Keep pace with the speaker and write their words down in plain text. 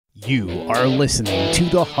You are listening to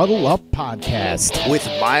the Huddle Up Podcast with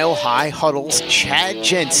Mile High Huddle's Chad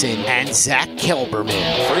Jensen and Zach Kelberman.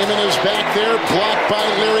 Freeman is back there, blocked by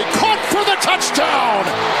Leary, caught for the touchdown!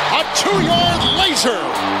 A 2-yard laser!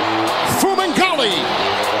 Fumangali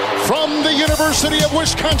from the University of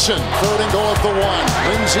Wisconsin. 3rd and goal at the 1.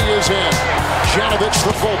 Lindsey is in. Janovich,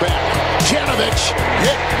 the fullback. Janovich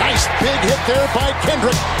hit. Nice big hit there by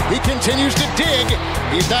Kendrick. He continues to dig.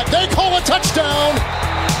 He's not. They call a touchdown.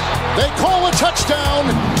 They call a touchdown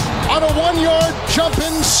on a 1-yard jump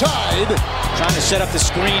inside. Trying to set up the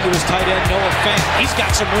screen to his tight end, Noah Fant. He's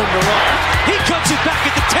got some room to run. He cuts it back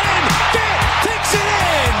at the 10. Fant takes it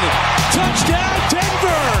in. Touchdown,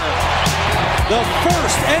 Denver. The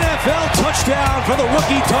first NFL touchdown for the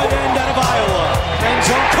rookie tight end out of Iowa. End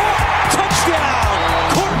zone caught. Touchdown,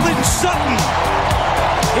 Courtland Sutton.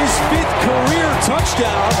 His 5th career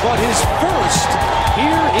touchdown, but his first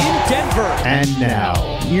here in Denver. And now,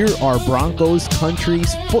 here are Broncos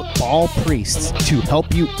country's football priests to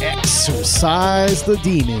help you exorcise the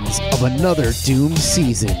demons of another doomed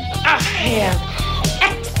season. I have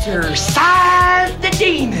exorcised the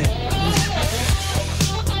demons.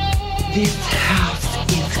 This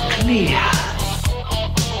house is clear.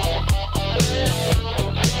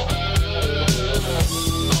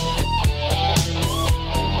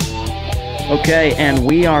 Okay, and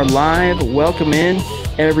we are live. Welcome in,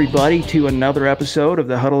 everybody, to another episode of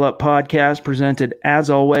the Huddle Up Podcast, presented, as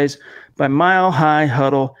always, by Mile High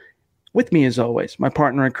Huddle. With me, as always, my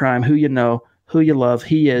partner in crime, who you know, who you love.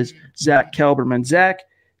 He is Zach Kelberman. Zach,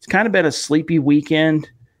 it's kind of been a sleepy weekend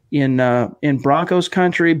in Broncos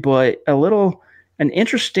country, but an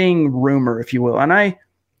interesting rumor, if you will. And I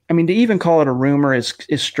mean, to even call it a rumor is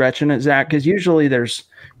stretching it, Zach, because usually there's,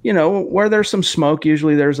 where there's some smoke,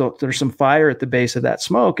 usually there's some fire at the base of that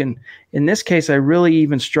smoke. And in this case, I really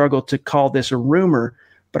even struggle to call this a rumor,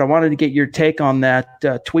 but I wanted to get your take on that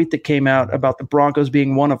tweet that came out about the Broncos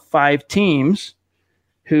being one of 5 teams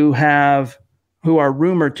who are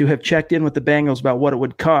rumored to have checked in with the Bengals about what it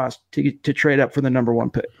would cost to trade up for the number 1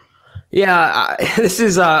 pick. Yeah, this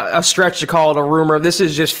is a stretch to call it a rumor. This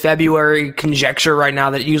is just February conjecture right now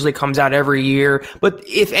that usually comes out every year. But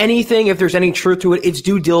if anything, if there's any truth to it, it's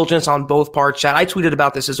due diligence on both parts, Chad. I tweeted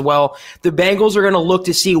about this as well. The Bengals are going to look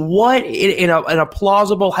to see what, in a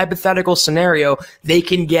plausible hypothetical scenario, they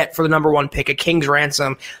can get for the number 1 pick, a king's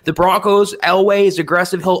ransom. The Broncos, Elway is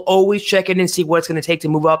aggressive. He'll always check in and see what it's going to take to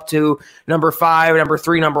move up to number 5, number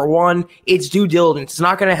 3, number 1. It's due diligence. It's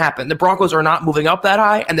not going to happen. The Broncos are not moving up that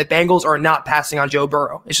high, and the Bengals are not passing on Joe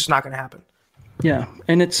Burrow. It's just not going to happen. Yeah,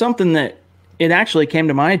 and it's something that it actually came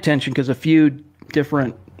to my attention because a few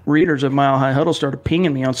different readers of Mile High Huddle started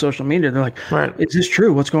pinging me on social media. They're like, right, is this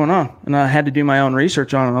true? What's going on? And I had to do my own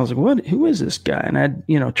research on it. I was like, who is this guy? And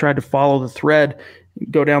I tried to follow the thread,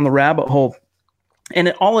 go down the rabbit hole.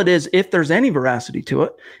 And all it is, if there's any veracity to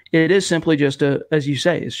it, it is simply just as you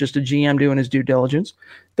say, it's just a GM doing his due diligence.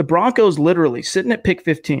 The Broncos literally sitting at pick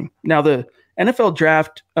 15. Now, the NFL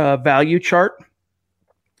draft value chart,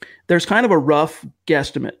 there's kind of a rough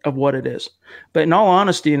guesstimate of what it is. But in all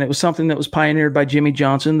honesty, and it was something that was pioneered by Jimmy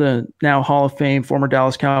Johnson, the now Hall of Fame former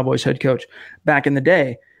Dallas Cowboys head coach back in the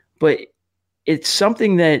day. But it's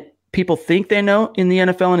something that people think they know in the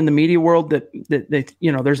NFL and in the media world that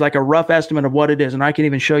there's like a rough estimate of what it is. And I can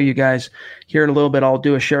even show you guys here in a little bit. I'll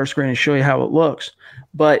do a share screen and show you how it looks.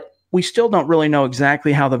 But we still don't really know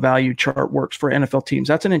exactly how the value chart works for NFL teams.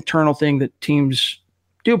 That's an internal thing that teams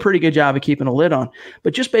do a pretty good job of keeping a lid on.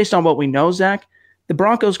 But just based on what we know, Zach, the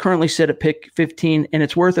Broncos currently sit at pick 15, and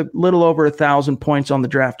it's worth a little over 1,000 points on the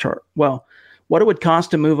draft chart. Well, what it would cost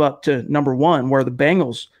to move up to number 1, where the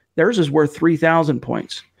Bengals, theirs is worth 3,000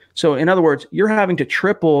 points. So in other words, you're having to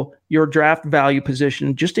triple your draft value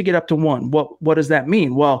position just to get up to 1. What does that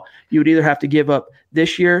mean? Well, you would either have to give up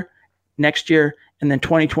this year, next year, and then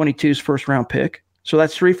 2022's first round pick. So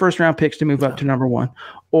that's 3 first round picks to move up to number 1.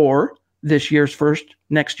 Or this year's first,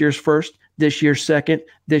 next year's first, this year's second,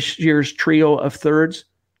 this year's trio of thirds,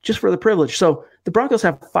 just for the privilege. So the Broncos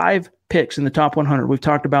have 5 picks in the top 100. We've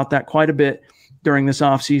talked about that quite a bit during this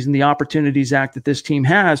offseason, the opportunities act that this team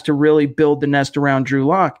has to really build the nest around Drew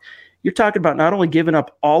Lock. You're talking about not only giving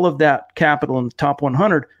up all of that capital in the top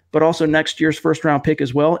 100, but also next year's first round pick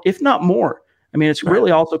as well, if not more. I mean, it's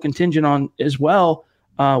really also contingent on as well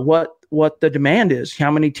what the demand is, how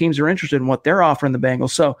many teams are interested in what they're offering the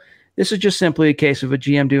Bengals. So this is just simply a case of a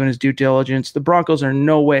GM doing his due diligence. The Broncos are in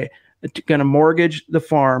no way going to mortgage the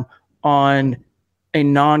farm on a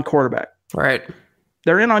non-quarterback. Right.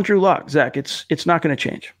 They're in on Drew Lock, Zach. It's not going to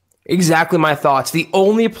change. Exactly my thoughts. The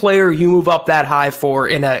only player you move up that high for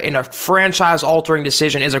in a franchise-altering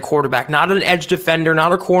decision is a quarterback, not an edge defender,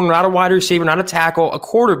 not a corner, not a wide receiver, not a tackle, a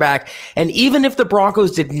quarterback. And even if the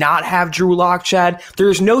Broncos did not have Drew Lock, Chad,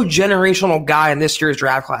 there's no generational guy in this year's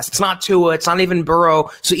draft class. It's not Tua, it's not even Burrow.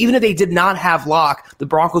 So even if they did not have Lock, the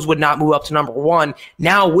Broncos would not move up to number 1.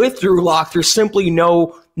 Now with Drew Lock, there's simply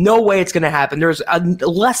no way it's going to happen. There's a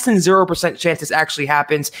less than 0% chance this actually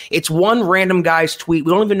happens. It's one random guy's tweet.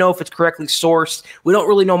 We don't even know if it's correctly sourced. We don't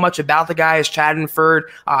really know much about the guy, as Chad inferred.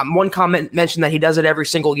 One comment mentioned that he does it every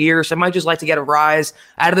single year, so I might just like to get a rise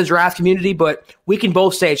out of the draft community, but we can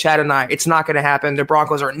both say, Chad and I, it's not going to happen. The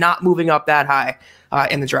Broncos are not moving up that high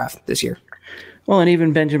in the draft this year. Well, and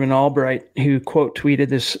even Benjamin Albright, who quote tweeted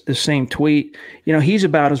this same tweet, he's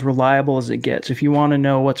about as reliable as it gets. If you want to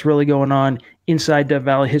know what's really going on inside Death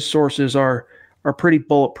Valley, his sources are pretty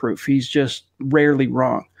bulletproof. He's just rarely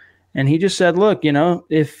wrong. And he just said, look,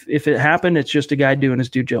 if it happened, it's just a guy doing his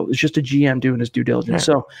due diligence. It's just a GM doing his due diligence.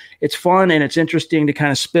 Yeah. So it's fun and it's interesting to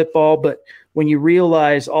kind of spitball, but when you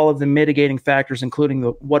realize all of the mitigating factors, including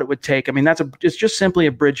what it would take, I mean, it's just simply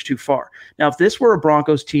a bridge too far. Now, if this were a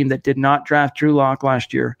Broncos team that did not draft Drew Lock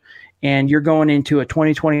last year, and you're going into a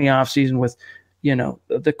 2020 offseason with,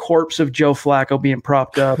 the corpse of Joe Flacco being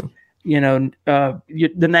propped up,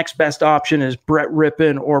 the next best option is Brett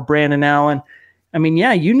Rippon or Brandon Allen. I mean,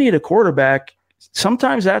 yeah, you need a quarterback.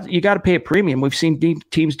 Sometimes that you got to pay a premium. We've seen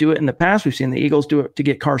teams do it in the past. We've seen the Eagles do it to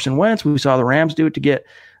get Carson Wentz. We saw the Rams do it to get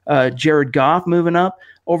Jared Goff moving up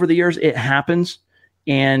over the years. It happens.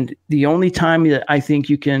 And the only time that I think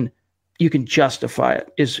you can justify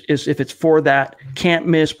it is if it's for that can't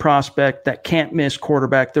miss prospect, that can't miss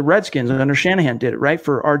quarterback. The Redskins under Shanahan did it, right?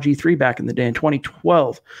 For RG3 back in the day in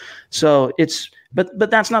 2012. So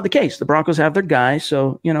but that's not the case. The Broncos have their guys.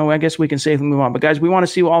 So, I guess we can safely move on. But guys, we want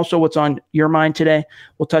to see also what's on your mind today.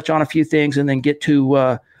 We'll touch on a few things and then get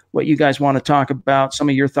to what you guys want to talk about, some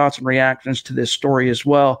of your thoughts and reactions to this story as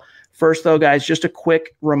well. First, though, guys, just a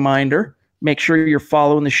quick reminder, make sure you're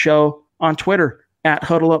following the show on Twitter at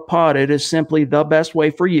HuddleUpPod. It is simply the best way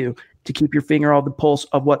for you to keep your finger on the pulse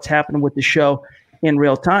of what's happening with the show in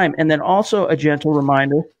real time. And then also a gentle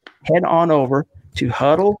reminder, head on over to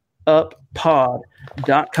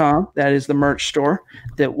HuddleUpPod.com. That is the merch store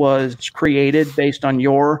that was created based on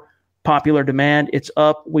your popular demand. It's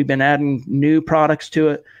up. We've been adding new products to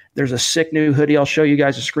it. There's a sick new hoodie. I'll show you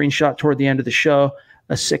guys a screenshot toward the end of the show.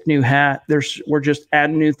 A sick new hat. We're just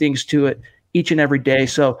adding new things to it each and every day.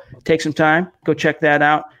 So take some time, go check that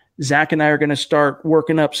out. Zach and I are going to start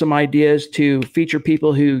working up some ideas to feature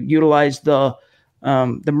people who utilize the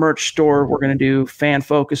merch store. We're going to do fan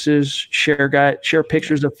focuses, share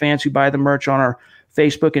pictures of fans who buy the merch on our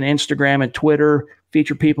Facebook and Instagram and Twitter,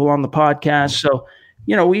 feature people on the podcast. So,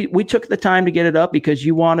 we took the time to get it up because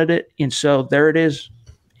you wanted it. And so there it is.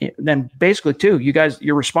 Then basically too, you guys,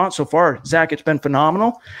 your response so far, Zach, it's been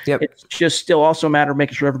phenomenal. Yep. It's just still also a matter of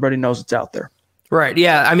making sure everybody knows it's out there. Right.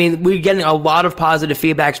 Yeah. I mean, we're getting a lot of positive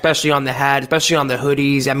feedback, especially on the hat, especially on the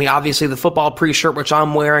hoodies. I mean, obviously the football pre-shirt, which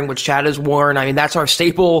I'm wearing, which Chad has worn. I mean, that's our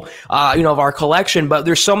staple, of our collection, but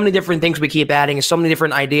there's so many different things we keep adding and so many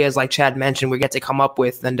different ideas, like Chad mentioned, we get to come up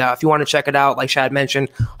with. And if you want to check it out, like Chad mentioned,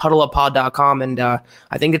 HuddleUpPod.com. And I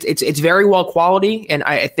think it's very well quality. And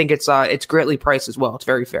I think it's greatly priced as well. It's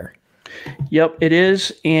very fair. Yep, it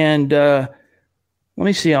is. And, let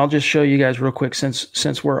me see. I'll just show you guys real quick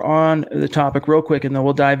since we're on the topic real quick, and then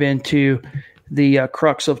we'll dive into the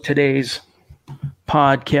crux of today's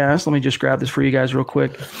podcast. Let me just grab this for you guys real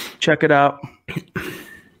quick. Check it out.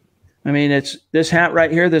 I mean, it's this hat right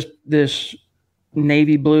here, this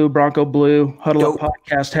navy blue, Bronco blue Huddle Up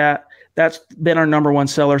Podcast hat. That's been our number one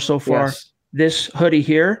seller so far. Yes. This hoodie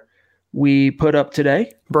here we put up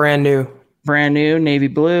today. Brand new, navy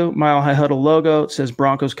blue, Mile High Huddle logo. It says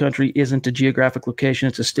Broncos country isn't a geographic location,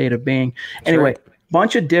 it's a state of being. Anyway,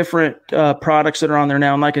 bunch of different products that are on there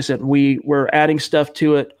now. And like I said, we're adding stuff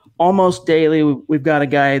to it almost daily. We've got a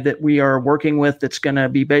guy that we are working with that's going to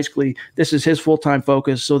be basically, this is his full-time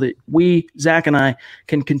focus so that Zach and I,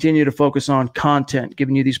 can continue to focus on content,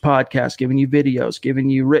 giving you these podcasts, giving you videos, giving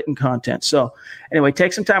you written content. So anyway,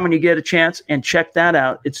 take some time when you get a chance and check that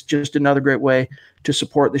out. It's just another great way to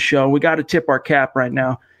support the show. We got to tip our cap right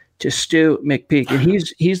now to Stu McPeak, and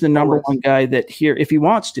he's the number one guy that here, if he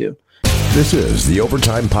wants to. This is the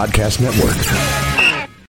Overtime Podcast Network.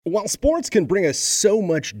 While sports can bring us so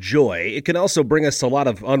much joy, it can also bring us a lot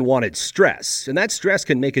of unwanted stress, and that stress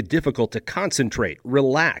can make it difficult to concentrate,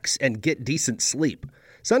 relax, and get decent sleep.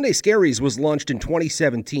 Sunday Scaries was launched in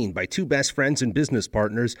 2017 by two best friends and business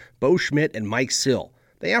partners, Bo Schmidt and Mike Sill.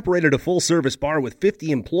 They operated a full-service bar with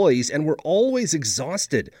 50 employees and were always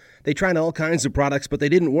exhausted. They tried all kinds of products, but they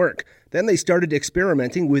didn't work. Then they started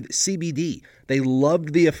experimenting with CBD. They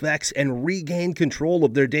loved the effects and regained control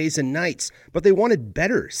of their days and nights, but they wanted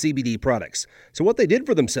better CBD products. So what they did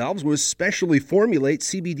for themselves was specially formulate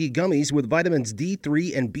CBD gummies with vitamins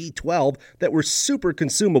D3 and B12 that were super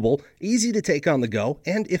consumable, easy to take on the go,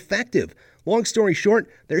 and effective. Long story short,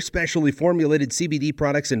 their specially formulated CBD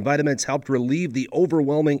products and vitamins helped relieve the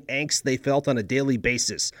overwhelming angst they felt on a daily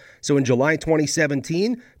basis. So in July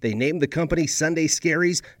 2017, they named the company Sunday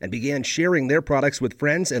Scaries and began sharing their products with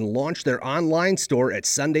friends and launched their online store at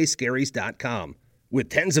sundayscaries.com. With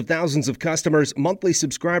tens of thousands of customers, monthly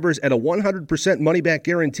subscribers, and a 100% money-back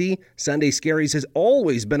guarantee, Sunday Scaries has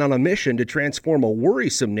always been on a mission to transform a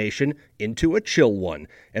worrisome nation into a chill one.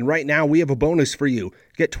 And right now, we have a bonus for you.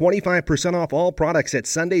 Get 25% off all products at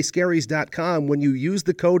sundayscaries.com when you use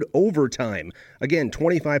the code OVERTIME. Again,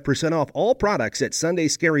 25% off all products at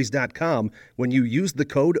sundayscaries.com when you use the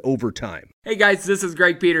code OVERTIME. Hey guys, this is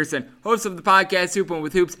Greg Peterson, host of the podcast Hoopin'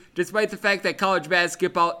 with Hoops. Despite the fact that college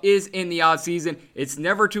basketball is in the off season, it's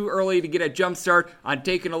never too early to get a jump start on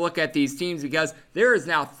taking a look at these teams because there is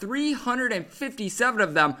now 357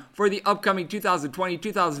 of them for the upcoming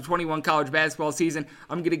 2020-2021 college basketball season.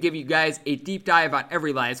 I'm going to give you guys a deep dive on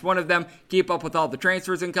every last one of them, keep up with all the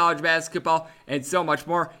transfers in college basketball, and so much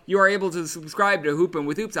more. You are able to subscribe to Hoopin'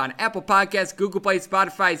 with Hoops on Apple Podcasts, Google Play,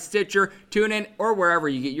 Spotify, Stitcher, TuneIn, or wherever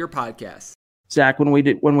you get your podcasts. Zach, when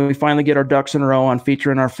we finally get our ducks in a row on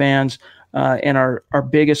featuring our fans and our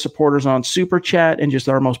biggest supporters on Super Chat and just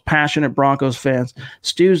our most passionate Broncos fans,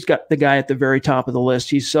 Stu's got the guy at the very top of the list.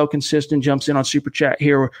 He's so consistent, jumps in on Super Chat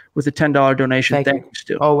here with a $10 donation. Thank you,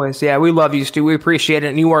 Stu. Always. Yeah, we love you, Stu. We appreciate it.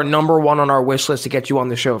 And you are number one on our wish list to get you on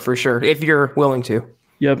the show for sure, if you're willing to.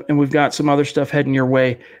 Yep, and we've got some other stuff heading your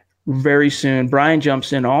way very soon. Brian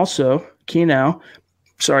jumps in also. Kenow.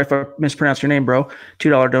 Sorry if I mispronounced your name, bro.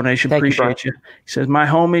 $2 donation. Appreciate you. He says, my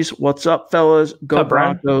homies, what's up, fellas? Go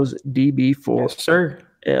Broncos, DB4. Yes, sir.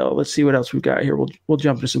 Let's see what else we've got here. We'll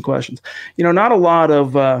jump into some questions. Not a lot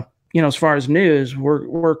of, as far as news,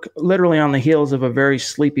 we're literally on the heels of a very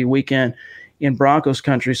sleepy weekend in Broncos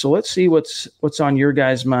country. So let's see what's on your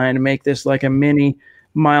guys' mind and make this like a mini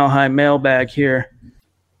Mile High mailbag here.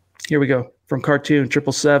 Here we go. From Cartoon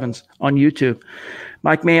 777s on YouTube.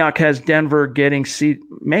 Mike Mayock has Denver getting Mayock's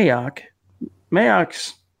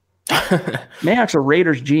a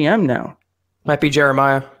Raiders GM now. Might be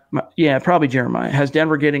Jeremiah. Yeah, probably Jeremiah. Has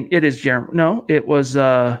Denver getting – it is Jeremiah. No, it was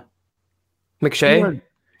McShay? Kuiper?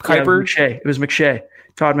 Yeah, McShay. It was McShay.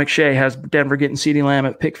 Todd McShay has Denver getting CeeDee Lamb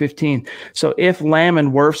at pick 15. So if Lamb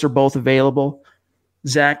and Wirfs are both available,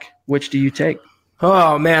 Zach, which do you take?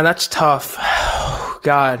 Oh, man, that's tough.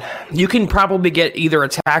 God, you can probably get either a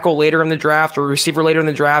tackle later in the draft or a receiver later in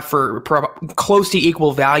the draft for close to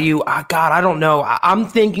equal value. God, I don't know. I'm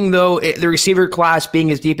thinking, though, the receiver class being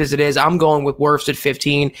as deep as it is, I'm going with Wirfs at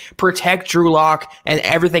 15. Protect Drew Lock, and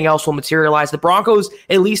everything else will materialize. The Broncos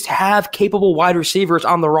at least have capable wide receivers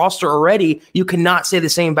on the roster already. You cannot say the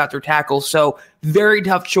same about their tackles. So very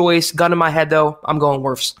tough choice. Gun in my head, though. I'm going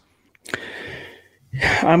Wirfs.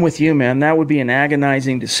 I'm with you, man. That would be an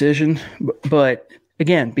agonizing decision, but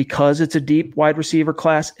again, because it's a deep wide receiver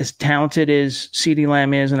class, as talented as CeeDee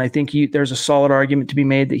Lamb is, and I think there's a solid argument to be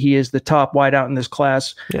made that he is the top wideout in this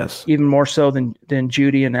class, yes, even more so than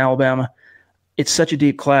Judy in Alabama. It's such a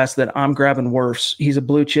deep class that I'm grabbing Wirfs. He's a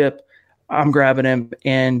blue chip. I'm grabbing him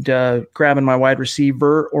and grabbing my wide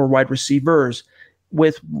receiver or wide receivers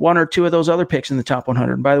with one or two of those other picks in the top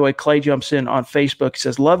 100. And by the way, Clay jumps in on Facebook. He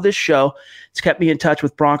says, love this show. It's kept me in touch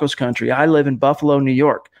with Broncos country. I live in Buffalo, New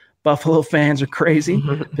York. Buffalo fans are crazy.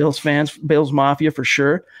 Bills fans, Bills Mafia for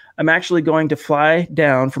sure. I'm actually going to fly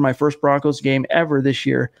down for my first Broncos game ever this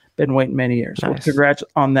year. Been waiting many years. Nice. Well, congrats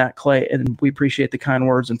on that, Clay. And we appreciate the kind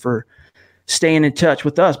words and for staying in touch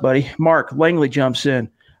with us, buddy. Mark Langley jumps in.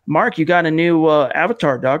 Mark, you got a new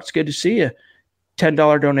avatar, dog. It's good to see you.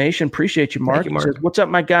 $10 donation. Appreciate you, Mark. Thank you, Mark. He says, what's up,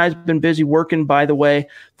 my guys? Been busy working, by the way.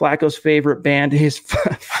 Flacco's favorite band is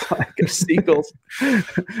Flock of Seagulls.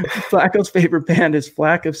 Flacco's favorite band is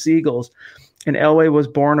Flock of Seagulls. And Elway was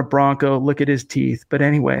born a Bronco. Look at his teeth. But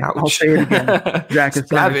anyway, ouch. I'll say it again. Jack is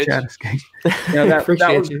savage. That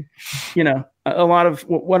was, a lot of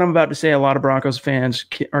what I'm about to say, a lot of Broncos fans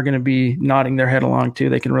are going to be nodding their head along to.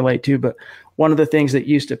 They can relate to. But one of the things that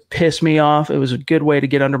used to piss me off, it was a good way to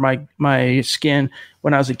get under my skin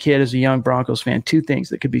when I was a kid as a young Broncos fan. Two things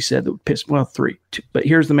that could be said that would piss – well, three. But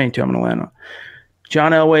here's the main two I'm going to land on.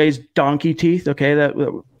 John Elway's donkey teeth, okay, that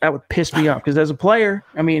would piss me off because as a player,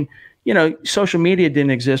 I mean – social media didn't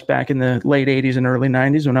exist back in the late 80s and early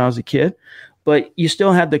 90s when I was a kid. but you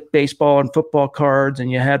still had the baseball and football cards,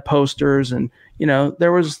 and you had posters, and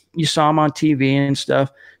you saw him on TV and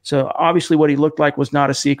stuff. So obviously what he looked like was not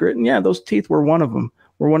a secret. And yeah, those teeth were one of them,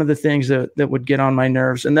 were one of the things that would get on my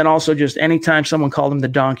nerves. And then also just anytime someone called them the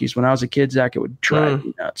Donkeys when I was a kid, Zach, it would drive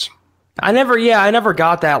me nuts. I never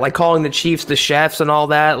got that, like calling the Chiefs the chefs and all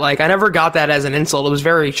that. Like, I never got that as an insult. It was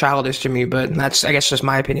very childish to me, but that's, I guess, just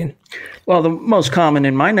my opinion. Well, the most common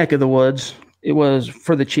in my neck of the woods, it was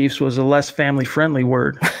for the Chiefs, was a less family-friendly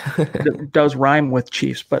word that does rhyme with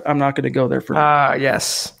Chiefs, but I'm not going to go there for now.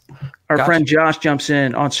 Yes. Our friend Josh jumps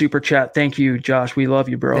in on Super Chat. Thank you, Josh. We love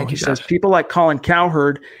you, bro. Thank you, he says, people like Colin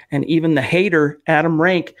Cowherd and even the hater, Adam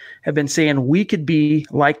Rank, have been saying we could be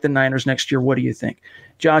like the Niners next year. What do you think?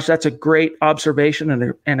 Josh, that's a great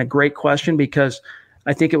observation and a great question, because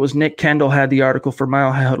I think it was Nick Kendall had the article for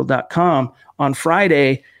milehighhuddle.com on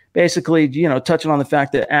Friday, basically, touching on the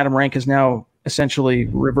fact that Adam Rank has now essentially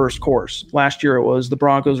reversed course. Last year it was the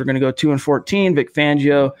Broncos are going to go 2-14. Vic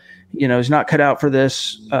Fangio, he's not cut out for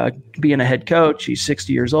this, being a head coach. He's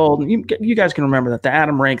 60 years old. And you guys can remember that, the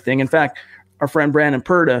Adam Rank thing. In fact, our friend Brandon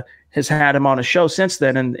Purda has had him on a show since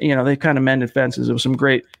then. And, they kind of mended fences. It was some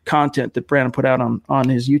great content that Brandon put out on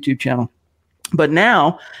his YouTube channel. But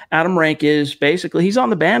now Adam Rank is basically, he's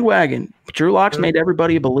on the bandwagon. Drew Lock's made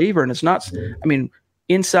everybody a believer. And it's not,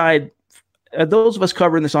 inside those of us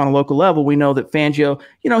covering this on a local level, we know that Fangio,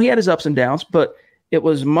 he had his ups and downs, but it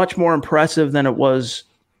was much more impressive than it was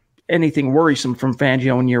anything worrisome from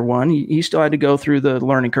Fangio in year one. He still had to go through the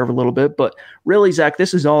learning curve a little bit, but really, Zach,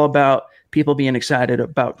 this is all about people being excited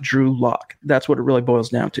about Drew Lock. That's what it really boils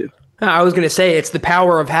down to. I was going to say, it's the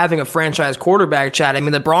power of having a franchise quarterback, Chad.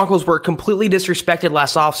 The Broncos were completely disrespected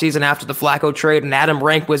last offseason after the Flacco trade, and Adam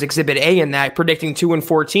Rank was Exhibit A in that, predicting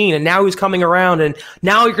 2-14. And now he's coming around, and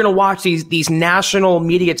now you're going to watch these national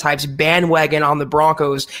media types bandwagon on the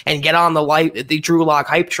Broncos and get on the Drew Lock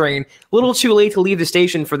hype train. A little too late to leave the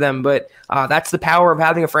station for them, but that's the power of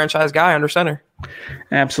having a franchise guy under center.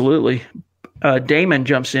 Absolutely. Damon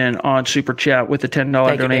jumps in on Super Chat with a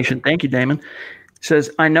 $10 donation. Thank you, Damon.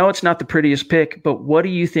 Says, I know it's not the prettiest pick, but what do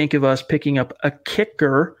you think of us picking up a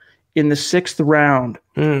kicker in the 6th round?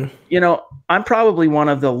 I'm probably one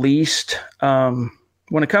of the least, when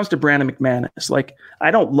it comes to Brandon McManus. Like,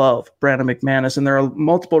 I don't love Brandon McManus, and there are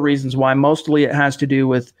multiple reasons why. Mostly it has to do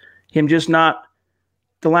with him just not,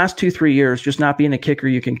 the last 2-3 years, just not being a kicker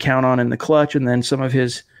you can count on in the clutch, and then some of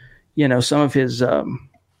his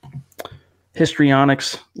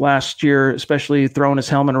histrionics last year, especially throwing his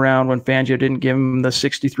helmet around when Fangio didn't give him the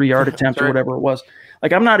 63-yard attempt or whatever it was.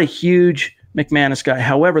 Like, I'm not a huge McManus guy.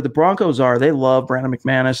 However, the Broncos are. They love Brandon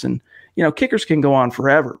McManus, and, kickers can go on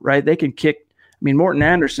forever, right? They can kick. Morton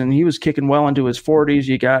Anderson, he was kicking well into his 40s.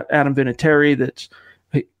 You got Adam Vinatieri that's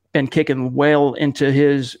been kicking well into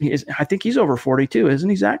his I think he's over 42, isn't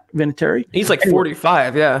he, Zach Vinatieri? He's like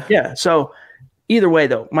 45, yeah. Yeah, so either way,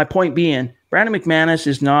 though, my point being, Brandon McManus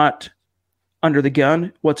is not under the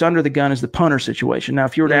gun. What's under the gun is the punter situation. Now,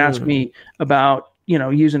 if you were to ask me about,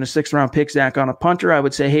 using a 6th round pick, Zach, on a punter, I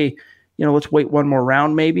would say, hey, let's wait one more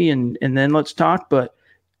round maybe, and then let's talk. But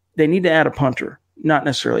they need to add a punter, not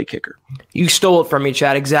necessarily a kicker. You stole it from me,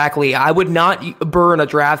 Chad. Exactly. I would not burn a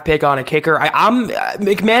draft pick on a kicker.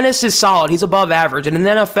 McManus is solid. He's above average. And in the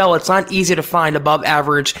NFL, it's not easy to find above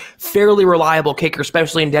average, fairly reliable kicker,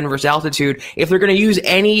 especially in Denver's altitude. If they're going to use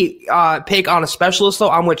any pick on a specialist,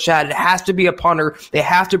 though, I'm with Chad. It has to be a punter. They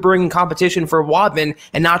have to bring in competition for Wadman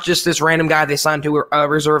and not just this random guy they signed to a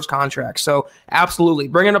reserves contract. So absolutely.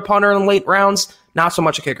 Bring in a punter in the late rounds, not so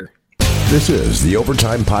much a kicker. This is the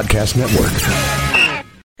Overtime Podcast Network.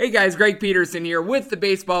 Hey guys, Greg Peterson here with the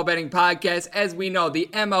Baseball Betting Podcast. As we know, the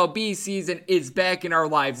MLB season is back in our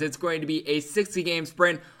lives. It's going to be a 60-game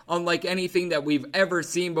sprint unlike anything that we've ever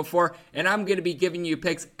seen before, and I'm going to be giving you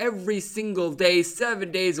picks every single day,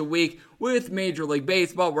 7 days a week with Major League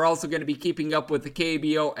Baseball. We're also going to be keeping up with the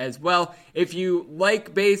KBO as well. If you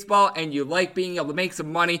like baseball and you like being able to make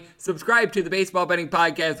some money, subscribe to the Baseball Betting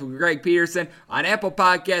Podcast with Greg Peterson on Apple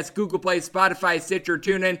Podcasts, Google Play, Spotify, Stitcher,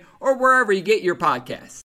 TuneIn, or wherever you get your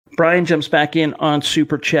podcasts. Brian jumps back in on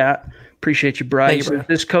Super Chat. Appreciate you, Brian. Thank you, Brian.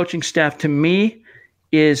 This coaching staff to me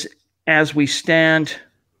is, as we stand,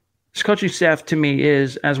 is one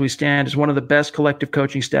of the best collective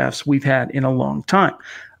coaching staffs we've had in a long time.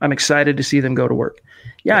 I'm excited to see them go to work.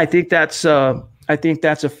 Yeah, I think that's a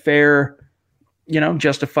fair,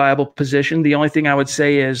 justifiable position. The only thing I would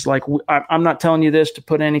say is, like, I'm not telling you this to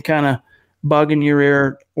put any kind of bug in your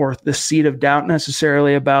ear or the seed of doubt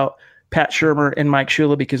necessarily about Pat Shurmur and Mike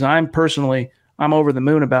Shula, because I'm I'm over the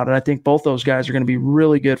moon about it. I think both those guys are going to be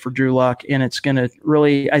really good for Drew Lock, and it's going to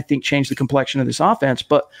really, I think, change the complexion of this offense.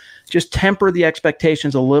 But just temper the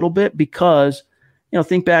expectations a little bit because,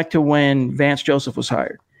 think back to when Vance Joseph was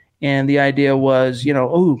hired. And the idea was,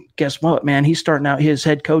 guess what, man? He's starting out his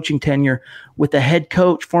head coaching tenure with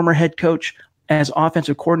the former head coach as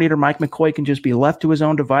offensive coordinator. Mike McCoy can just be left to his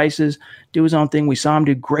own devices, do his own thing. We saw him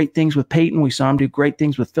do great things with Peyton. We saw him do great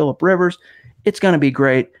things with Phillip Rivers. It's going to be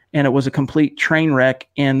great. And it was a complete train wreck.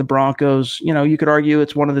 And the Broncos, you could argue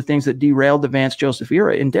it's one of the things that derailed the Vance Joseph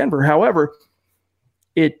era in Denver. However,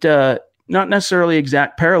 it not necessarily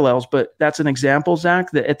exact parallels, but that's an example, Zach,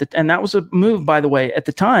 and that was a move, by the way, at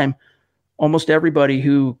the time. Almost everybody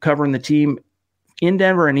who covering the team in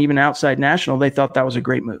Denver and even outside national, they thought that was a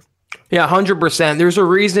great move. Yeah, 100%. There's a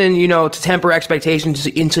reason, to temper expectations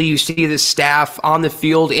until you see the staff on the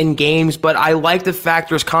field in games. But I like the fact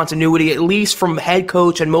there's continuity, at least from head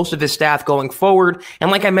coach and most of his staff going forward.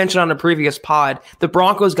 And like I mentioned on the previous pod, the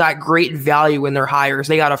Broncos got great value in their hires.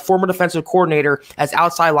 They got a former defensive coordinator as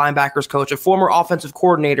outside linebackers coach, a former offensive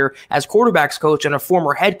coordinator as quarterbacks coach, and a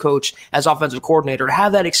former head coach as offensive coordinator. To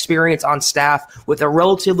have that experience on staff with a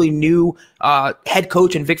relatively new head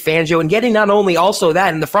coach in Vic Fangio, and getting not only also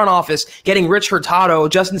that in the front office, getting Rich Hurtado,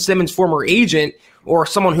 Justin Simmons' former agent, or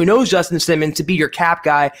someone who knows Justin Simmons to be your cap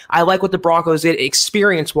guy. I like what the Broncos did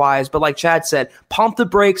experience-wise, but like Chad said, pump the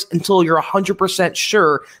brakes until you're 100%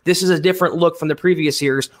 sure this is a different look from the previous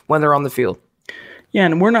years when they're on the field. Yeah,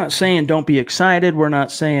 and we're not saying don't be excited. We're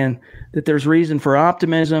not saying that there's reason for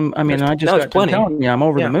optimism. I mean, I just got to telling you, I'm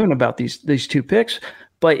over the moon about these two picks.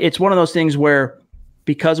 But it's one of those things where,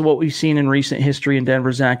 because of what we've seen in recent history in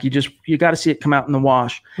Denver, Zach, you got to see it come out in the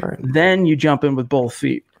wash. Right. Then you jump in with both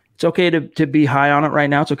feet. It's okay to be high on it right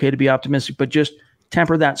now. It's okay to be optimistic, but just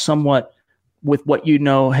temper that somewhat with what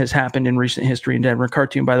has happened in recent history in Denver.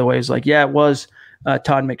 Cartoon, by the way, is like, it was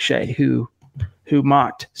Todd McShay who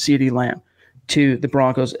mocked CeeDee Lamb to the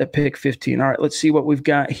Broncos at pick 15. All right, let's see what we've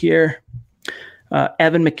got here.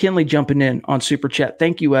 Evan McKinley jumping in on Super Chat.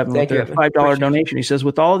 Thank you, Evan, with a $5 donation. He says,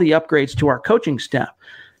 with all the upgrades to our coaching staff,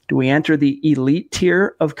 do we enter the elite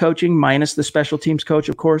tier of coaching minus the special teams coach?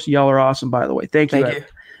 Of course, y'all are awesome, by the way. Thank you. Evan.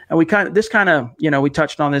 And we we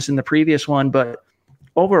touched on this in the previous one, but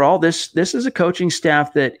overall, this is a coaching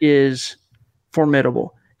staff that is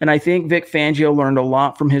formidable. And I think Vic Fangio learned a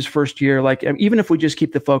lot from his first year. Like, even if we just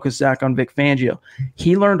keep the focus, Zach, on Vic Fangio,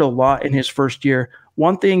 he learned a lot in his first year.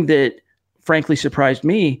 One thing that frankly surprised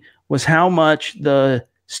me was how much the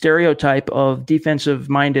stereotype of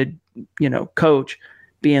defensive-minded, coach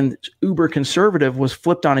being uber conservative was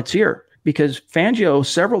flipped on its ear, because Fangio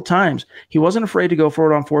several times, he wasn't afraid to go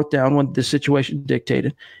for it on fourth down when the situation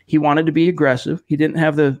dictated. He wanted to be aggressive. He didn't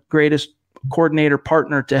have the greatest coordinator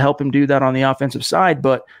partner to help him do that on the offensive side.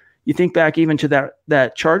 But you think back even to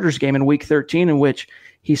that Chargers game in week 13, in which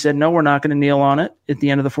he said, no, we're not going to kneel on it. At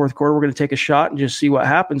the end of the fourth quarter, we're going to take a shot and just see what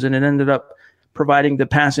happens. And it ended up providing the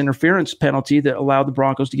pass interference penalty that allowed the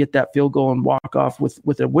Broncos to get that field goal and walk off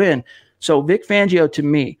with a win. So Vic Fangio, to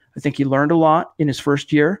me, I think he learned a lot in his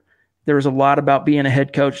first year. There was a lot about being a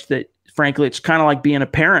head coach that, frankly, it's kind of like being a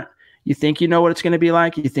parent. You think you know what it's going to be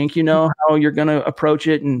like. You think you know how you're going to approach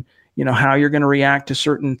it and how you're going to react to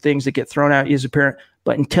certain things that get thrown at you as a parent.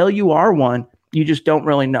 But until you are one, you just don't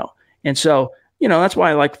really know. And so, that's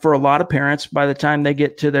why, like, for a lot of parents, by the time they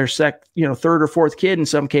get to their third or fourth kid in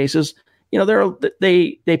some cases,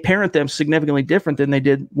 they parent them significantly different than they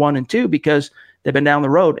did 1 and 2 because they've been down the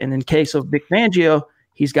road. And in case of Vic Fangio,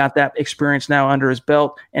 he's got that experience now under his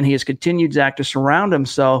belt, and he has continued, Zach, to surround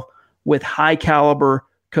himself with high caliber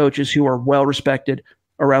coaches who are well respected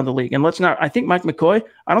around the league. And I think Mike McCoy,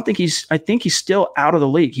 I think he's still out of the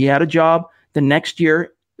league. He had a job the next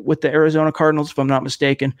year with the Arizona Cardinals, if I'm not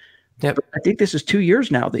mistaken. Yep. I think this is 2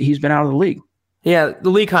 years now that he's been out of the league. Yeah, the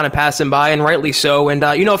league kind of passed him by, and rightly so. And,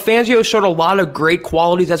 Fangio showed a lot of great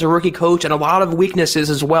qualities as a rookie coach and a lot of weaknesses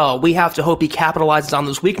as well. We have to hope he capitalizes on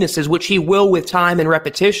those weaknesses, which he will with time and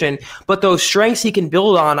repetition. But those strengths he can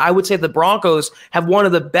build on, I would say the Broncos have one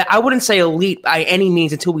of the best, I wouldn't say elite by any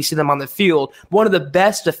means until we see them on the field, one of the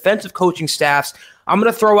best defensive coaching staffs. I'm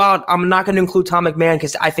going to throw out, I'm not going to include Tom McMahon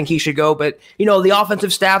because I think he should go, but, the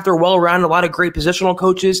offensive staff, they're well-rounded, a lot of great positional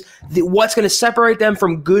coaches. What's going to separate them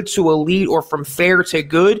from good to elite or from fair to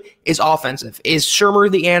good is offensive. Is Shermer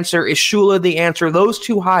the answer? Is Shula the answer? Those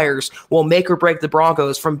two hires will make or break the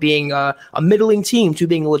Broncos from being a middling team to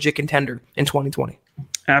being a legit contender in 2020.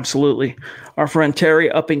 Absolutely. Our friend Terry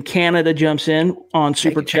up in Canada jumps in on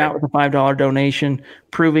Super Chat with a $5 donation,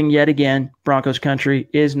 proving yet again Broncos country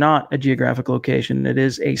is not a geographic location. It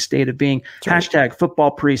is a state of being. Hashtag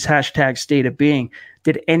football priest, hashtag state of being.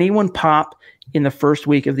 Did anyone pop in the first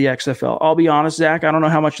week of the XFL. I'll be honest, Zach, I don't know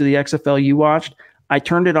how much of the XFL you watched. I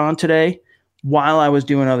turned it on today while I was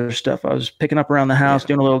doing other stuff. I was picking up around the house,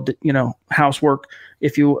 doing a little, housework,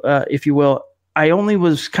 if you will. I only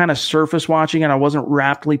was kind of surface watching and I wasn't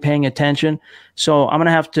rapidly paying attention. So I'm going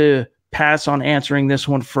to have to pass on answering this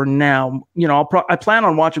one for now. I plan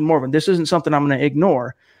on watching more of it. This isn't something I'm going to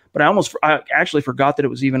ignore, but I actually forgot that it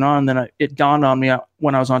was even on. Then it dawned on me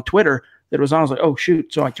when I was on Twitter that it was on. I was like, oh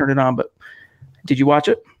shoot. So I turned it on, but did you watch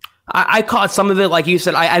it? I caught some of it, like you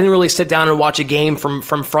said. I didn't really sit down and watch a game from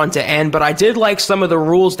front to end, but I did like some of the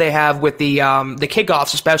rules they have with the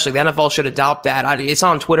kickoffs, especially. The NFL should adopt that. It's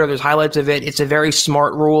on Twitter. There's highlights of it. It's a very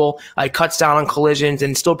smart rule. It cuts down on collisions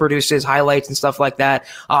and still produces highlights and stuff like that.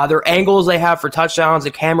 Their angles they have for touchdowns,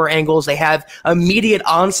 the camera angles. They have immediate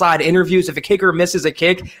onside interviews. If a kicker misses a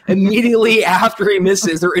kick, immediately after he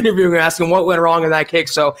misses, they're interviewing and asking what went wrong in that kick.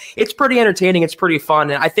 So it's pretty entertaining. It's pretty fun.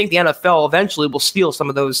 And I think the NFL eventually will steal some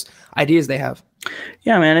of those ideas they have.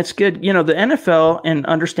 Yeah, man, it's good. The NFL, and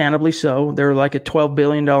understandably so, they're like a $12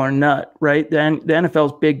 billion nut, right? The NFL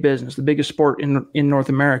is big business, the biggest sport in North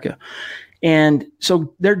America. And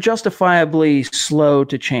so they're justifiably slow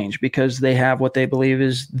to change because they have what they believe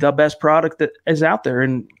is the best product that is out there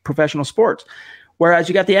in professional sports. Whereas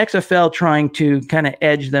you got the XFL trying to kind of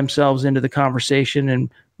edge themselves into the conversation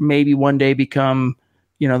and maybe one day become,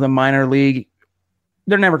 the minor league.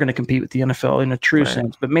 They're never going to compete with the NFL in a true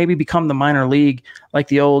sense, but maybe become the minor league like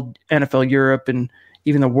the old NFL Europe and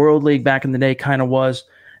even the World League back in the day kind of was.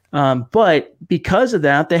 But because of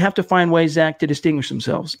that, they have to find ways, Zach, to distinguish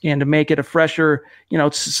themselves and to make it a fresher,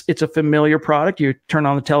 it's a familiar product. You turn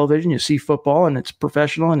on the television, you see football, and it's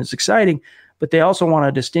professional and it's exciting, but they also want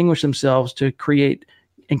to distinguish themselves to create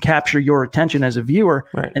and capture your attention as a viewer.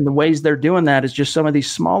 Right. And the ways they're doing that is just some of these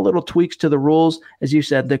small little tweaks to the rules. As you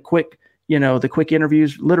said, the quick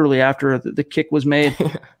interviews literally after the kick was made,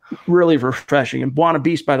 really refreshing. And Buona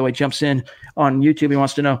Beast, by the way, jumps in on YouTube. He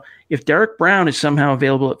wants to know if Derek Brown is somehow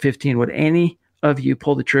available at 15, would any of you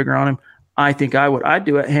pull the trigger on him? I think I would. I'd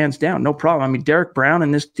do it hands down. No problem. I mean, Derek Brown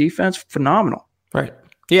in this defense, phenomenal. Right.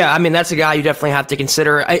 Yeah, I mean, that's a guy you definitely have to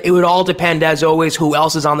consider. It would all depend, as always, who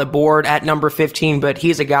else is on the board at number 15, but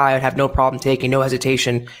he's a guy I'd have no problem taking, no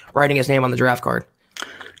hesitation, writing his name on the draft card.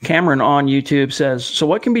 Cameron on YouTube says, so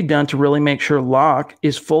what can be done to really make sure Locke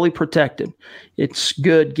is fully protected? It's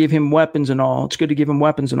good, give him weapons and all. It's good to give him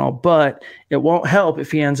weapons and all, but it won't help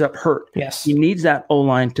if he ends up hurt. Yes. He needs that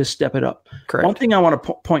O-line to step it up. Correct. One thing I want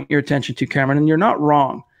to point your attention to, Cameron, and you're not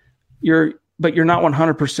wrong, but you're not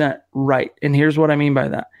 100% right. And here's what I mean by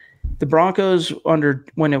that. The Broncos,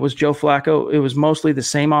 when it was Joe Flacco, it was mostly the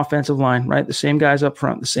same offensive line, right? The same guys up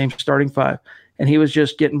front, the same starting five. And he was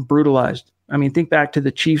just getting brutalized. I mean, think back to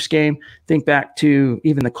the Chiefs game. Think back to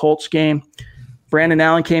even the Colts game. Brandon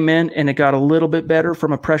Allen came in, and it got a little bit better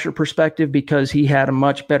from a pressure perspective because he had a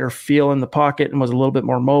much better feel in the pocket and was a little bit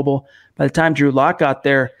more mobile. By the time Drew Lock got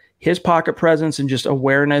there, his pocket presence and just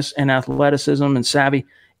awareness and athleticism and savvy,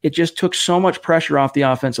 it just took so much pressure off the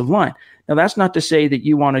offensive line. Now, that's not to say that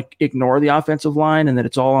you want to ignore the offensive line and that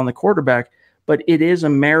it's all on the quarterback, but it is a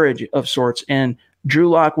marriage of sorts. And Drew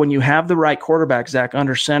Lock, when you have the right quarterback, Zach,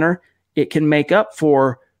 under center, it can make up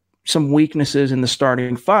for some weaknesses in the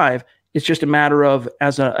starting five. It's just a matter of,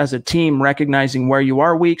 as a team, recognizing where you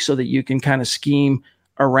are weak so that you can kind of scheme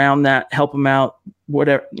around that, help them out,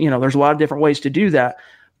 whatever. There's a lot of different ways to do that.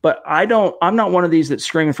 But I'm not one of these that's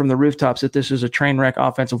screaming from the rooftops that this is a train wreck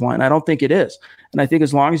offensive line. I don't think it is. And I think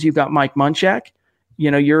as long as you've got Mike Munchak,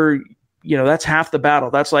 that's half the battle.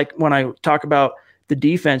 That's like when I talk about the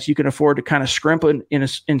defense, you can afford to kind of scrimp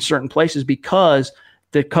in certain places because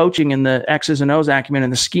the coaching and the X's and O's acumen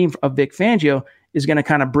and the scheme of Vic Fangio is going to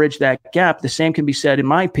kind of bridge that gap. The same can be said, in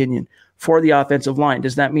my opinion, for the offensive line.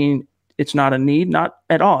 Does that mean it's not a need? Not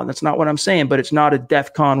at all. That's not what I'm saying, but it's not a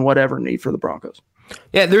DEFCON whatever need for the Broncos.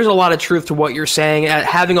 Yeah, there's a lot of truth to what you're saying.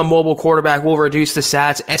 Having a mobile quarterback will reduce the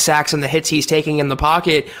sacks and the hits he's taking in the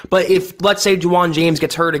pocket. But if, let's say, Juwan James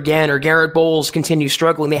gets hurt again or Garrett Bowles continues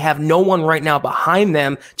struggling, they have no one right now behind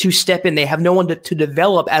them to step in. They have no one to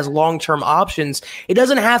develop as long-term options. It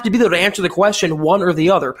doesn't have to be there to answer the question one or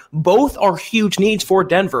the other. Both are huge needs for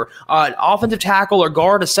Denver. Offensive tackle or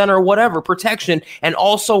guard, a center, whatever, protection, and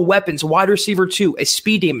also weapons, wide receiver too, a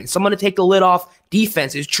speed demon, someone to take the lid off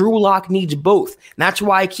defenses. Drew Lock needs both. And that's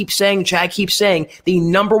why Chad keeps saying the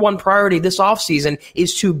number one priority this offseason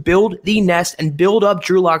is to build the nest and build up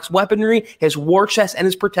Drew Lock's weaponry, his war chest, and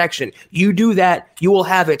his protection. You do that, you will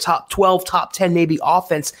have a top 12, top 10 maybe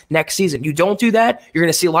offense next season. You don't do that, you're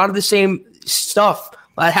going to see a lot of the same stuff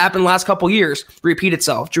that happened last couple years repeat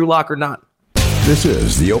itself, Drew Lock or not. This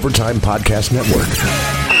is the Overtime Podcast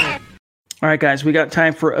Network. All right, guys, we got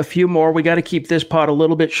time for a few more. We got to keep this pod a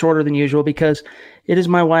little bit shorter than usual because it is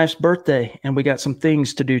my wife's birthday, and we got some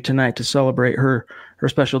things to do tonight to celebrate her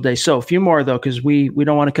special day. So a few more, though, because we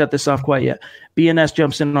don't want to cut this off quite yet. BNS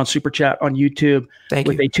jumps in on Super Chat on YouTube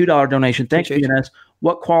with a $2 donation. Thanks, BNS.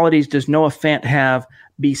 What qualities does Noah Fant have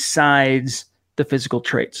besides the physical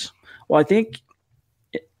traits? Well, I think,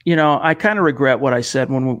 I kind of regret what I said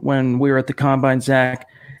when we were at the Combine, Zach.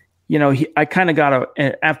 I kind of got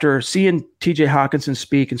after seeing TJ Hawkinson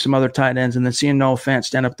speak and some other tight ends and then seeing Noah Fant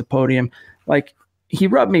stand up at the podium, like he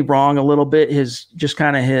rubbed me wrong a little bit.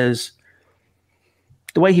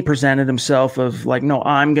 The way he presented himself of like, no,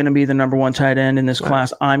 I'm going to be the number one tight end in this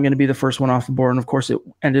class. I'm going to be the first one off the board. And of course it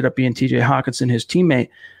ended up being TJ Hawkinson, his teammate.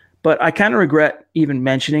 But I kind of regret even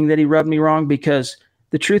mentioning that he rubbed me wrong because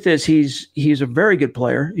the truth is he's a very good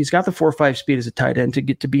player. He's got the 4.5 speed as a tight end to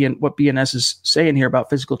get to be in what BNS is saying here about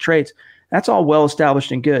physical traits. That's all well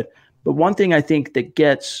established and good. But one thing I think that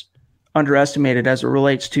gets underestimated as it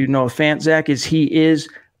relates to Noah Fant, Zach, is he is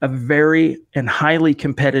a very and highly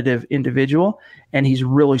competitive individual, and he's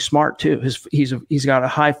really smart too. He's got a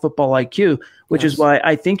high football IQ, which is why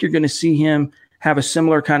I think you're going to see him have a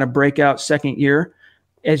similar kind of breakout second year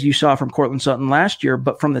as you saw from Cortland Sutton last year,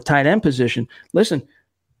 but from the tight end position. Listen,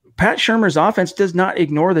 Pat Shurmur's offense does not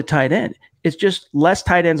ignore the tight end. It's just less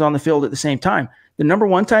tight ends on the field at the same time. The number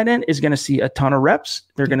one tight end is going to see a ton of reps.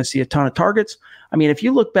 They're going to see a ton of targets. I mean, if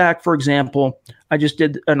you look back, for example, I just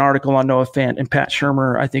did an article on Noah Fant and Pat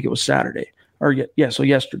Shurmur, I think it was Saturday so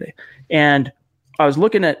yesterday. And I was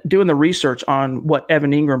looking at doing the research on what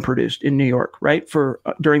Evan Ingram produced in New York, right?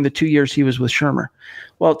 During the 2 years he was with Shurmur.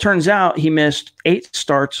 Well, it turns out he missed 8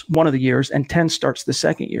 starts one of the years and 10 starts the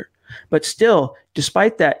second year. But still,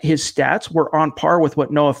 despite that, his stats were on par with what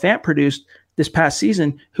Noah Fant produced this past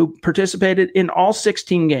season, who participated in all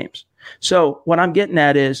 16 games. So what I'm getting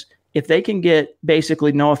at is if they can get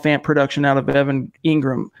basically Noah Fant production out of Evan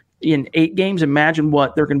Ingram in 8 games, imagine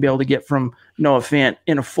what they're going to be able to get from Noah Fant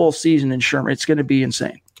in a full season in Shurmur. It's going to be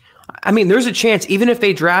insane. I mean, there's a chance, even if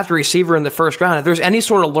they draft a receiver in the first round, if there's any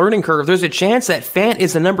sort of learning curve, there's a chance that Fant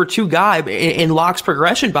is the number 2 guy in Locke's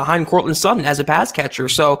progression behind Cortland Sutton as a pass catcher.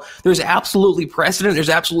 So there's absolutely precedent. There's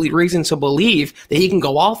absolutely reason to believe that he can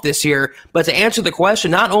go off this year. But to answer the question,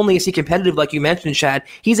 not only is he competitive, like you mentioned, Chad,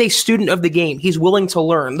 he's a student of the game. He's willing to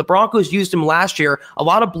learn. The Broncos used him last year. A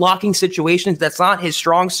lot of blocking situations. That's not his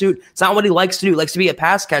strong suit. It's not what he likes to do. He likes to be a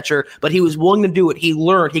pass catcher, but he was willing to do it. He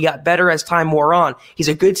learned. He got better as time wore on. He's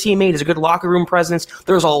a good teammate. He's a good locker room presence.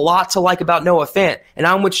 There's a lot to like about Noah Fant, and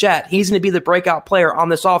I'm with Chad. He's going to be the breakout player on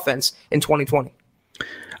this offense in 2020.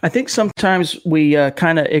 I think sometimes we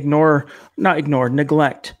kind of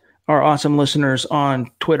neglect our awesome listeners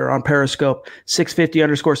on Twitter, on Periscope,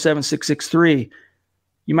 650_7663.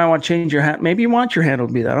 You might want to change your hat. Maybe you want your handle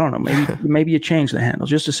to be that. I don't know. Maybe you change the handle.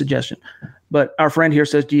 Just a suggestion. But our friend here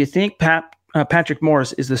says, do you think Patrick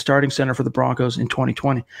Morris is the starting center for the Broncos in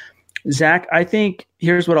 2020? Zach, I think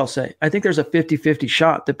here's what I'll say. I think there's a 50-50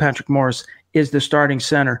 shot that Patrick Morris is the starting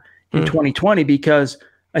center in 2020 because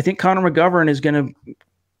I think Connor McGovern is going to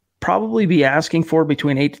probably be asking for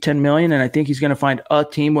between $8 to $10 million, and I think he's going to find a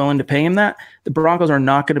team willing to pay him that. The Broncos are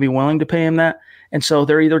not going to be willing to pay him that, and so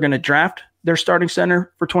they're either going to draft their starting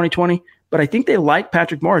center for 2020, but I think they like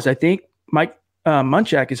Patrick Morris. I think Mike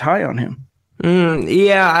Munchak is high on him.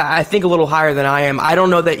 Yeah, I think a little higher than I am. I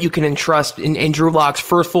don't know that you can entrust in Drew Lock's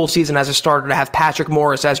first full season as a starter to have Patrick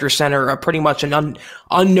Morris as your center, pretty much an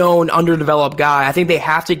unknown, underdeveloped guy. I think they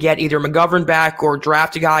have to get either McGovern back or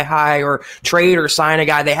draft a guy high or trade or sign a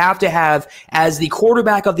guy. They have to have, as the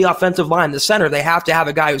quarterback of the offensive line, the center, they have to have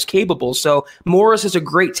a guy who's capable. So Morris is a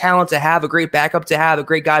great talent to have, a great backup to have, a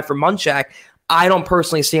great guy for Munchak. I don't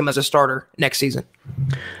personally see him as a starter next season.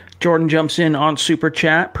 Jordan jumps in on Super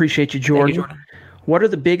Chat. Appreciate you, Jordan. Thank you, Jordan. What are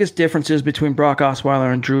the biggest differences between Brock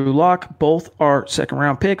Osweiler and Drew Lock? Both are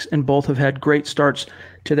second-round picks, and both have had great starts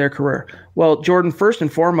to their career. Well, Jordan, first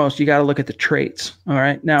and foremost, you got to look at the traits. All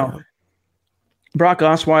right. Now, Brock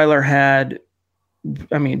Osweiler had,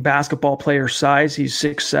 basketball player size. He's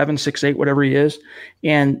 6'7", 6'8", whatever he is,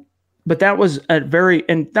 but that was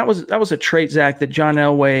a trait, Zach, that John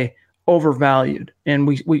Elway overvalued, and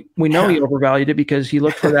we know he overvalued it because he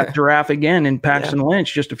looked for that giraffe again in Paxton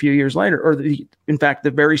Lynch just a few years later, in fact, the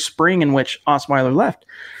very spring in which Osweiler left.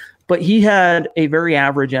 But he had a very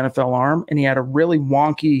average NFL arm, and he had a really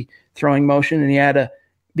wonky throwing motion, and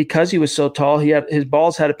because he was so tall, his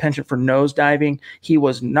balls had a penchant for nose diving. He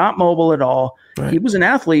was not mobile at all. Right. He was an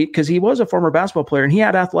athlete because he was a former basketball player, and he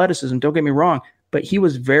had athleticism. Don't get me wrong, but he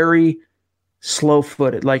was very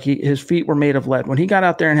slow-footed, like his feet were made of lead. When he got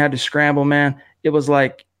out there and had to scramble, man, it was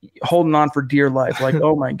like holding on for dear life. Like,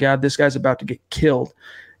 oh my God, this guy's about to get killed.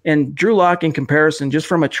 And Drew Lock, in comparison, just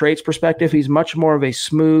from a traits perspective, he's much more of a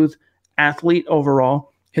smooth athlete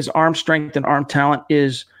overall. His arm strength and arm talent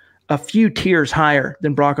is a few tiers higher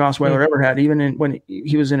than Brock Osweiler ever had, even when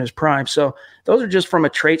he was in his prime. So those are just from a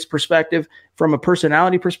traits perspective. From a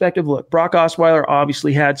personality perspective, look, Brock Osweiler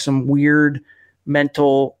obviously had some weird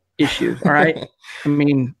mental issues. All right. I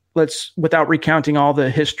mean, without recounting all the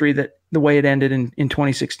history that the way it ended in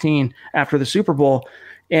 2016 after the Super Bowl.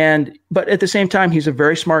 But at the same time, he's a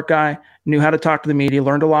very smart guy, knew how to talk to the media,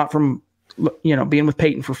 learned a lot from, being with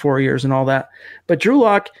Peyton for 4 years and all that. But Drew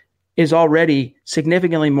Lock is already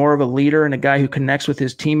significantly more of a leader and a guy who connects with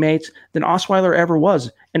his teammates than Osweiler ever was.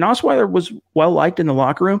 And Osweiler was well liked in the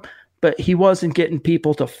locker room, but he wasn't getting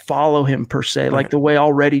people to follow him per se, like the way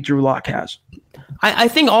already Drew Lock has. I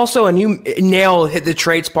think also, and you hit the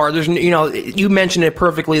traits part. There's, you mentioned it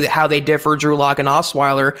perfectly, how they differ, Drew Lock and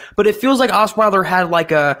Osweiler. But it feels like Osweiler had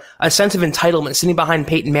like a sense of entitlement sitting behind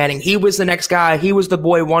Peyton Manning. He was the next guy. He was the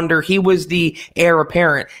boy wonder. He was the heir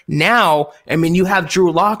apparent. Now, I mean, you have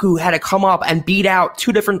Drew Lock, who had to come up and beat out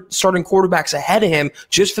two different starting quarterbacks ahead of him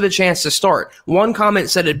just for the chance to start. One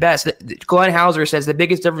comment said it best. Glenn Hauser says the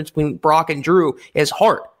biggest difference between Brock and Drew is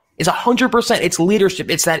heart. It's 100%. It's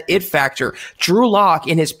leadership. It's that it factor. Drew Lock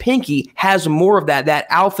in his pinky has more of that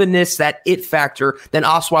alphaness, that it factor than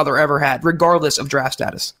Osweiler ever had, regardless of draft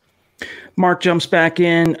status. Mark jumps back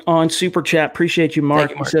in on Super Chat. Appreciate you,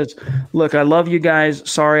 Mark. He says, look, I love you guys.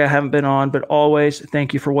 Sorry I haven't been on, but always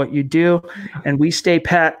thank you for what you do. And we stay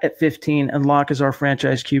pat at 15, and Lock is our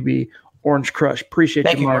franchise QB. Orange Crush.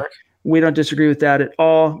 Appreciate you, Mark. We don't disagree with that at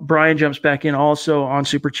all. Brian jumps back in also on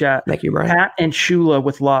Super Chat. Thank you, Brian. Pat and Shula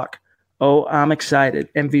with Lock. Oh, I'm excited.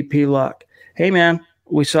 MVP Lock. Hey, man,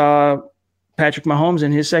 we saw Patrick Mahomes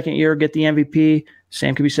in his second year get the MVP.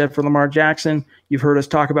 Same can be said for Lamar Jackson. You've heard us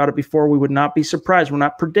talk about it before. We would not be surprised. We're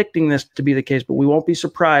not predicting this to be the case, but we won't be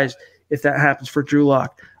surprised if that happens for Drew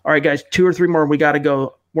Lock. All right, guys, 2 or 3 more. We got to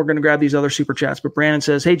go. We're going to grab these other Super Chats. But Brandon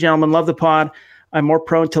says, hey, gentlemen, love the pod. I'm more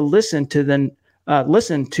prone to listen to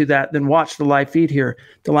that than watch the live feed here.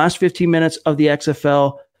 The last 15 minutes of the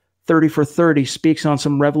XFL 30 for 30 speaks on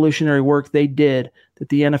some revolutionary work they did that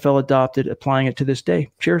the NFL adopted, applying it to this day.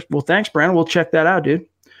 Cheers. Well, thanks, Brandon. We'll check that out, dude.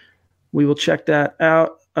 We will check that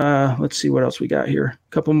out. Let's see what else we got here. A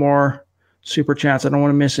couple more Super Chats. I don't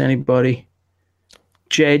want to miss anybody.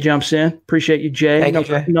 Jay jumps in. Appreciate you, Jay. Thank you,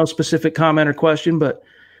 Jay. No specific comment or question, but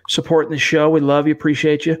supporting the show. We love you.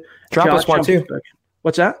 Appreciate you. Drop us one, too.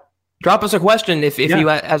 What's that? Drop us a question if you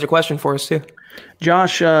has a question for us, too.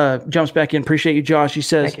 Josh jumps back in. Appreciate you, Josh. He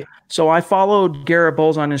says, so I followed Garrett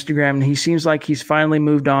Bowles on Instagram, and he seems like he's finally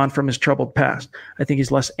moved on from his troubled past. I think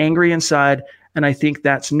he's less angry inside, and I think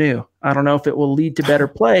that's new. I don't know if it will lead to better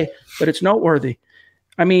play, but it's noteworthy.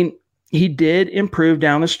 I mean, he did improve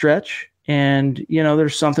down the stretch, and,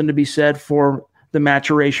 there's something to be said for the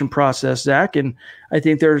maturation process, Zach, and I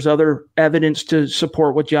think there's other evidence to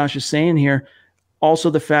support what Josh is saying here. Also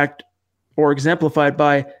the fact, or exemplified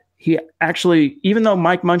by, he actually, even though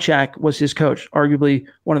Mike Munchak was his coach, arguably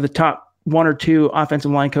one of the top 1 or 2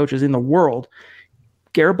 offensive line coaches in the world,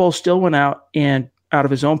 Garrett Bowles still went out and out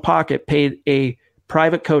of his own pocket paid a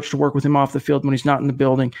private coach to work with him off the field when he's not in the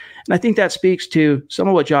building. And I think that speaks to some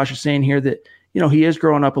of what Josh is saying here, that, he is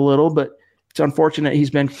growing up a little, but it's unfortunate he's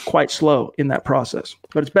been quite slow in that process.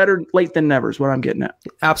 But it's better late than never is what I'm getting at.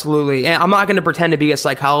 Absolutely. And I'm not going to pretend to be a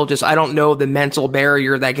psychologist. I don't know the mental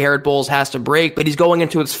barrier that Garrett Bowles has to break, but he's going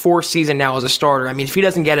into his 4th season now as a starter. I mean, if he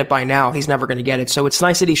doesn't get it by now, he's never going to get it. So it's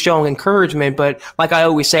nice that he's showing encouragement, but like I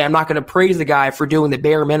always say, I'm not going to praise the guy for doing the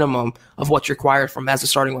bare minimum of what's required from him as a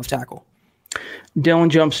starting left tackle. Dylan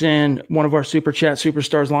jumps in, one of our Super Chat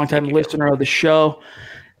superstars, longtime listener of the show.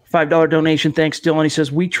 $5 donation. Thanks, Dylan. He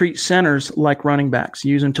says, we treat centers like running backs.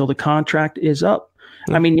 Use until the contract is up.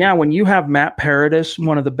 I mean, when you have Matt Paradis,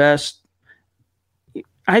 one of the best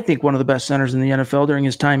centers in the NFL during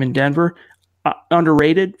his time in Denver,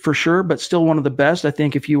 underrated for sure, but still one of the best. I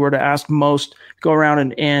think if you were to ask most, go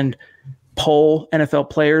around and poll NFL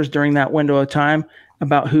players during that window of time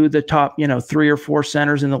about who the top, 3 or 4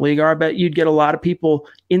 centers in the league are, I bet you'd get a lot of people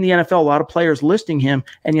in the NFL, a lot of players listing him,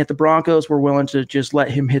 and yet the Broncos were willing to just let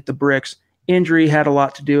him hit the bricks. Injury had a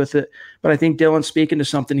lot to do with it, but I think Dylan's speaking to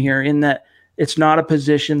something here in that it's not a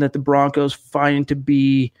position that the Broncos find to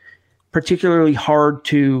be particularly hard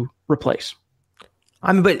to replace.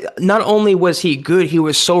 I mean, but not only was he good, he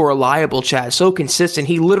was so reliable, Chad, so consistent.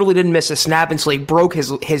 He literally didn't miss a snap until he broke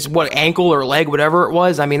his ankle or leg, whatever it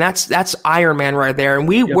was. I mean, that's Iron Man right there. And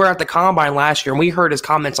we were at the Combine last year, and we heard his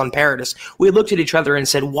comments on Paradis. We looked at each other and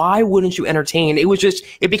said, why wouldn't you entertain?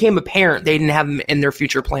 It became apparent they didn't have him in their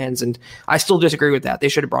future plans, and I still disagree with that. They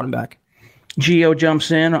should have brought him back. Gio jumps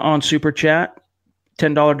in on Super Chat,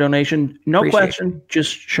 $10 donation. No question,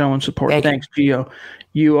 just showing support. Thanks, Gio.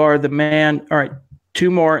 You are the man. All right. 2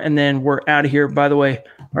 more, and then we're out of here. By the way,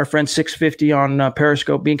 our friend 650 on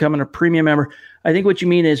Periscope, becoming a premium member. I think what you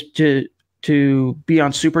mean is to be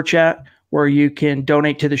on Super Chat, where you can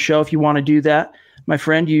donate to the show. If you want to do that, my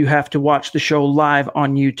friend, you have to watch the show live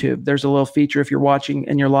on YouTube. There's a little feature if you're watching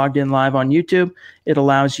and you're logged in live on YouTube. It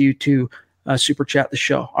allows you to Super Chat the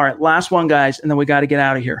show. All right, last one, guys, and then we got to get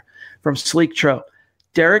out of here. From Sleek Tro,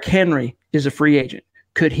 Derrick Henry is a free agent.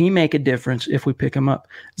 Could he make a difference if we pick him up?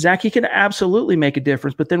 Zach, he can absolutely make a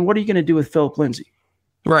difference, but then what are you going to do with Philip Lindsay?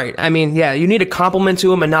 Right. I mean, yeah, you need a compliment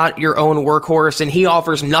to him and not your own workhorse, and he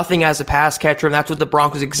offers nothing as a pass catcher, and that's what the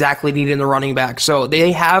Broncos exactly need in the running back. So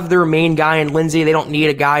they have their main guy in Lindsay. They don't need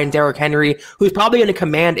a guy in Derrick Henry, who's probably going to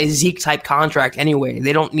command a Zeke-type contract anyway.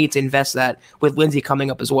 They don't need to invest that with Lindsay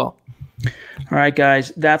coming up as well. All right,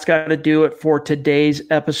 guys, that's got to do it for today's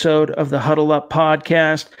episode of the Huddle Up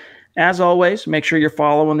Podcast. As always, make sure you're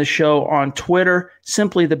following the show on Twitter.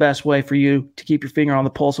 Simply the best way for you to keep your finger on the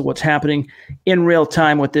pulse of what's happening in real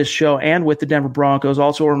time with this show and with the Denver Broncos.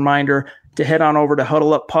 Also a reminder to head on over to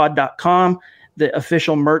huddleuppod.com, the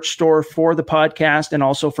official merch store for the podcast, and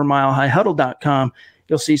also for milehighhuddle.com.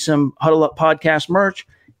 You'll see some Huddle Up Podcast merch,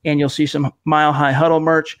 and you'll see some Mile High Huddle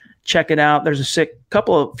merch. Check it out. There's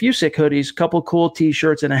few sick hoodies, couple cool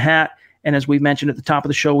T-shirts, and a hat. And as we mentioned at the top of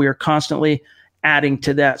the show, we are constantly adding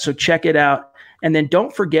to that. So check it out. And then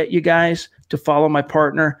don't forget, you guys, to follow my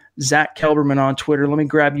partner, Zach Kelberman, on Twitter. Let me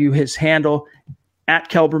grab you his handle, at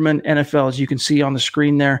Kelberman NFL, as you can see on the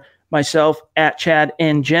screen there. Myself, at Chad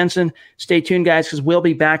N. Jensen. Stay tuned, guys, because we'll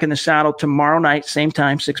be back in the saddle tomorrow night, same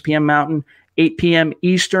time, 6 p.m. Mountain, 8 p.m.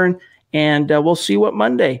 Eastern. And we'll see what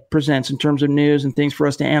Monday presents in terms of news and things for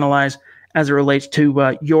us to analyze as it relates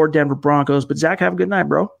to your Denver Broncos. But, Zach, have a good night,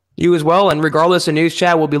 bro. You as well, and regardless of news,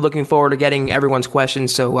 Chat, we'll be looking forward to getting everyone's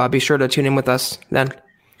questions, so be sure to tune in with us then.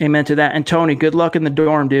 Amen to that. And Tony, good luck in the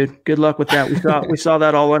dorm, dude. Good luck with that. We saw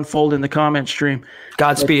that all unfold in the comment stream.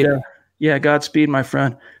 Godspeed. But, Godspeed, my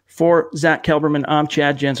friend. For Zach Kelberman, I'm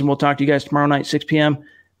Chad Jensen. We'll talk to you guys tomorrow night, 6 p.m.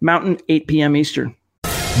 Mountain, 8 p.m. Eastern.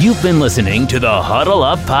 You've been listening to the Huddle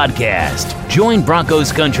Up Podcast. Join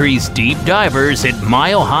Broncos Country's deep divers at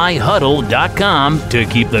milehighhuddle.com to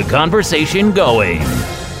keep the conversation going.